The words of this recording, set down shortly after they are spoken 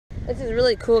This is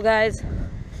really cool, guys.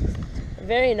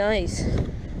 Very nice.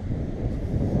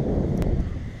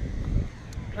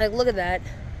 Like, look at that.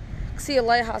 See a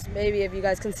lighthouse, maybe, if you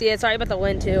guys can see it. Sorry about the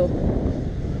wind, too.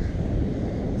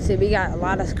 See, we got a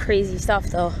lot of crazy stuff,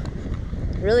 though.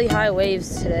 Really high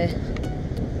waves today.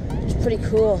 It's pretty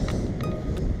cool.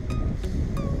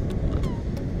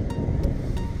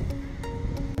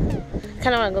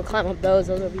 Kind of want to go climb up those.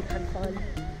 Those would be kind of fun.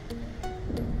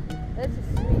 This is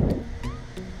sweet.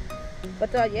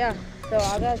 But yeah, so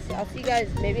I'll see you guys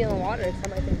maybe in the water. I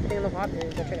might be sitting in the water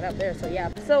and go check it out there. So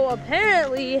yeah. So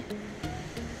apparently,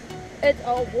 it's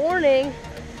a warning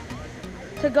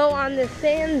to go on this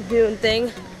sand dune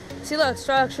thing. See, look,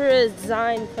 structure is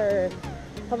designed for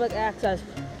public access.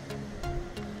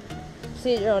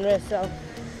 See at your own risk. So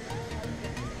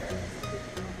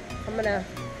I'm gonna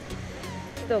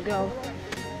still go.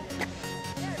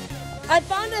 I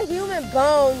found a human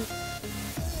bone.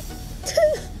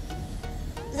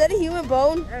 Is that a human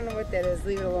bone? I don't know what that is.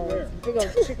 Leave it alone. Big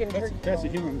old chicken. That's a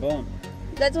human bone.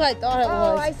 That's what I thought it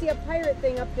was. Oh, I see a pirate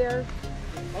thing up there.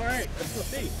 All right, let's go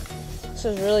see. This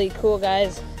is really cool,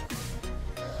 guys.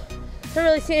 Never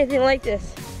really seen anything like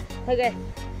this. Like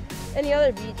any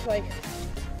other beach, like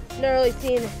never really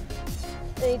seen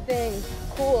anything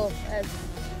cool as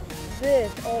this.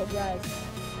 Oh, guys.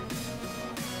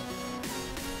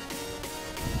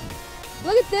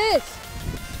 Look at this.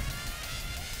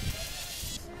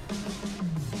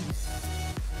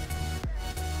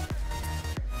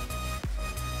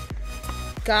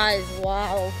 Guys,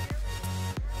 wow.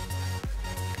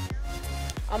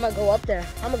 I'm gonna go up there.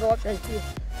 I'm gonna go up there and see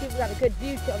if we got a good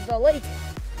view of the lake.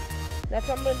 That's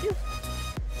what I'm gonna do.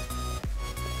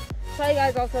 Tell you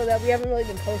guys also that we haven't really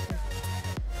been posting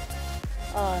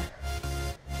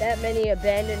that many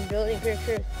abandoned building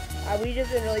pictures. We've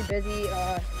just been really busy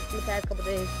in the past couple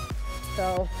days.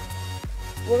 So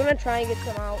we're gonna try and get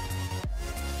some out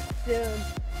soon.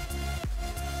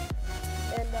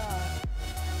 And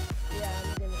yeah,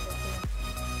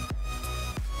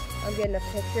 I'm getting a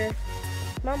picture.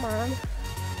 My mom.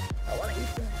 I want to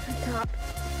eat the top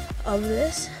of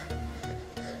this.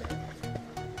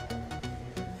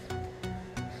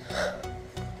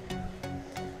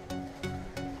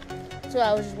 So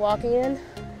I was just walking in.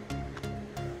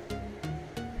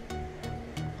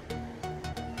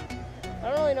 I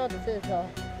don't really know what this is though.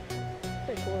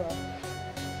 Pretty cool though.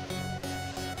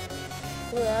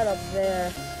 Look at that up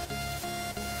there.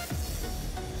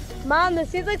 Mom, this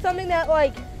seems like something that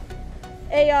like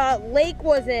a lake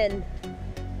was in.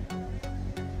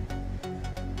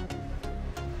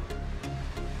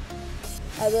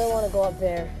 I really want to go up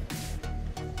there.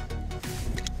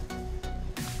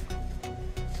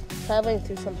 Traveling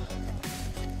through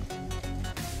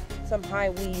some high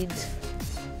weeds.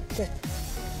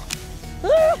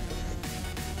 Ah!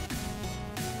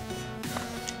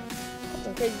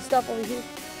 Some crazy stuff over here.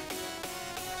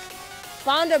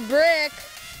 Found a brick.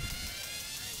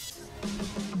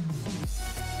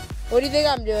 What do you think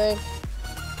I'm doing?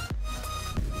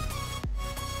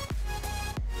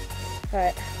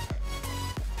 Alright.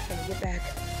 I'm gonna get back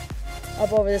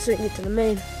up over this way and get to the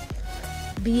main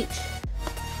beach.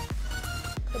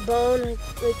 The bone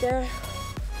right there.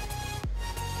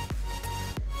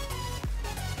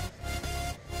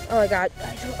 Oh my god,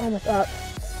 I almost up.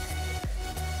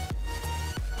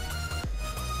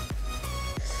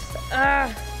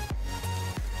 Ah!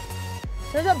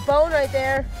 There's a bone right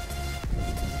there.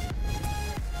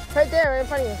 Right there, right in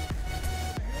front of you.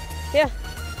 Yeah.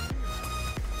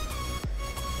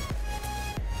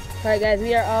 Alright guys,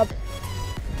 we are up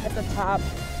at the top.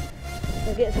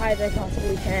 We'll get as high as I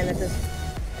possibly can at this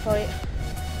point.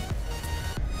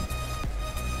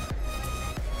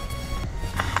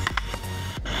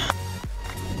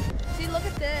 See, look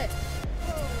at this.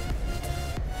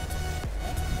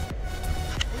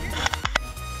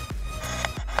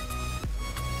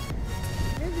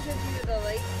 Here's a good view of the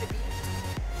lake, the beach.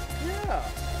 Yeah.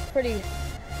 Pretty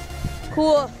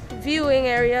cool viewing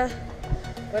area.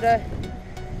 But yeah,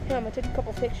 I'm gonna take a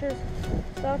couple pictures,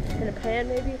 stuff in a pan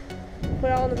maybe. Put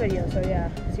it all in the video. So yeah,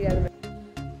 see you guys in a minute.